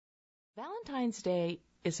Valentine's Day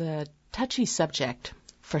is a touchy subject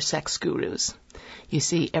for sex gurus. You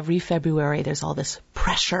see, every February there's all this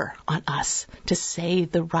pressure on us to say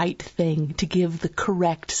the right thing, to give the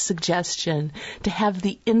correct suggestion, to have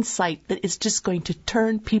the insight that is just going to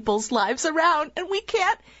turn people's lives around, and we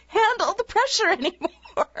can't handle the pressure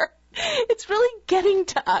anymore. It's really getting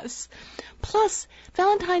to us. Plus,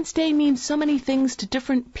 Valentine's Day means so many things to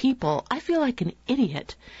different people. I feel like an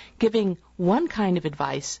idiot giving one kind of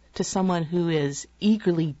advice to someone who is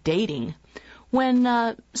eagerly dating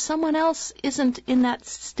when someone else isn't in that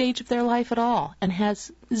stage of their life at all and has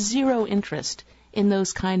zero interest in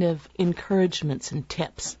those kind of encouragements and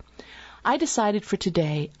tips. I decided for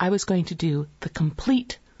today I was going to do the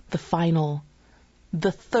complete, the final,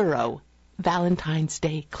 the thorough Valentine's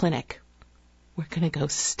Day clinic. We're going to go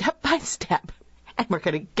step by step, and we're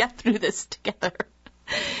going to get through this together.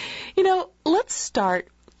 You know, let's start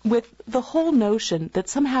with the whole notion that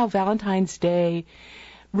somehow Valentine's Day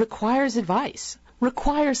requires advice,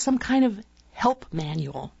 requires some kind of help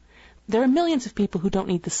manual. There are millions of people who don't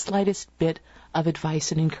need the slightest bit of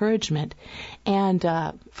advice and encouragement. And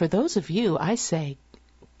for those of you, I say,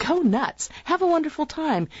 go nuts. Have a wonderful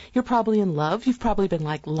time. You're probably in love. You've probably been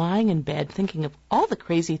like lying in bed thinking of all the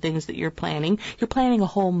crazy things that you're planning. You're planning a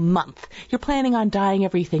whole month. You're planning on dyeing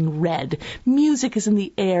everything red. Music is in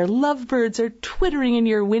the air. Lovebirds are twittering in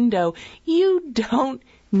your window. You don't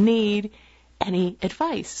need any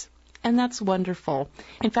advice. And that's wonderful.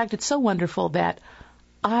 In fact, it's so wonderful that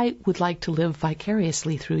I would like to live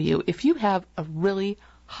vicariously through you. If you have a really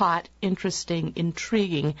hot, interesting,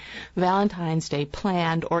 intriguing Valentine's Day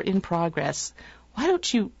planned or in progress, why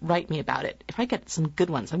don't you write me about it? If I get some good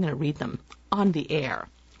ones, I'm going to read them on the air.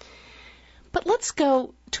 But let's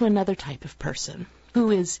go to another type of person who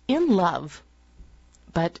is in love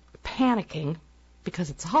but panicking because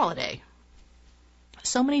it's a holiday.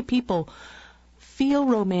 So many people feel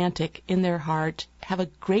romantic in their heart, have a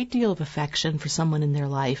great deal of affection for someone in their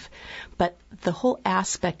life, but the whole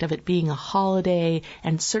aspect of it being a holiday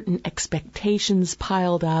and certain expectations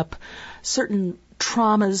piled up, certain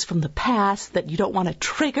traumas from the past that you don't want to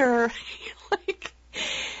trigger, like,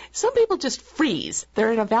 some people just freeze.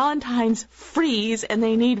 They're in a Valentine's freeze and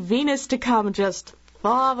they need Venus to come just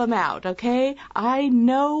thaw them out, okay? I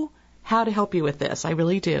know how to help you with this. I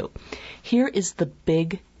really do. Here is the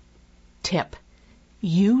big tip.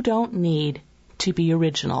 You don't need to be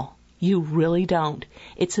original. You really don't.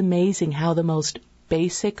 It's amazing how the most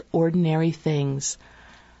basic, ordinary things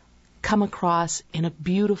come across in a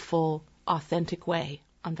beautiful, authentic way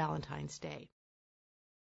on Valentine's Day.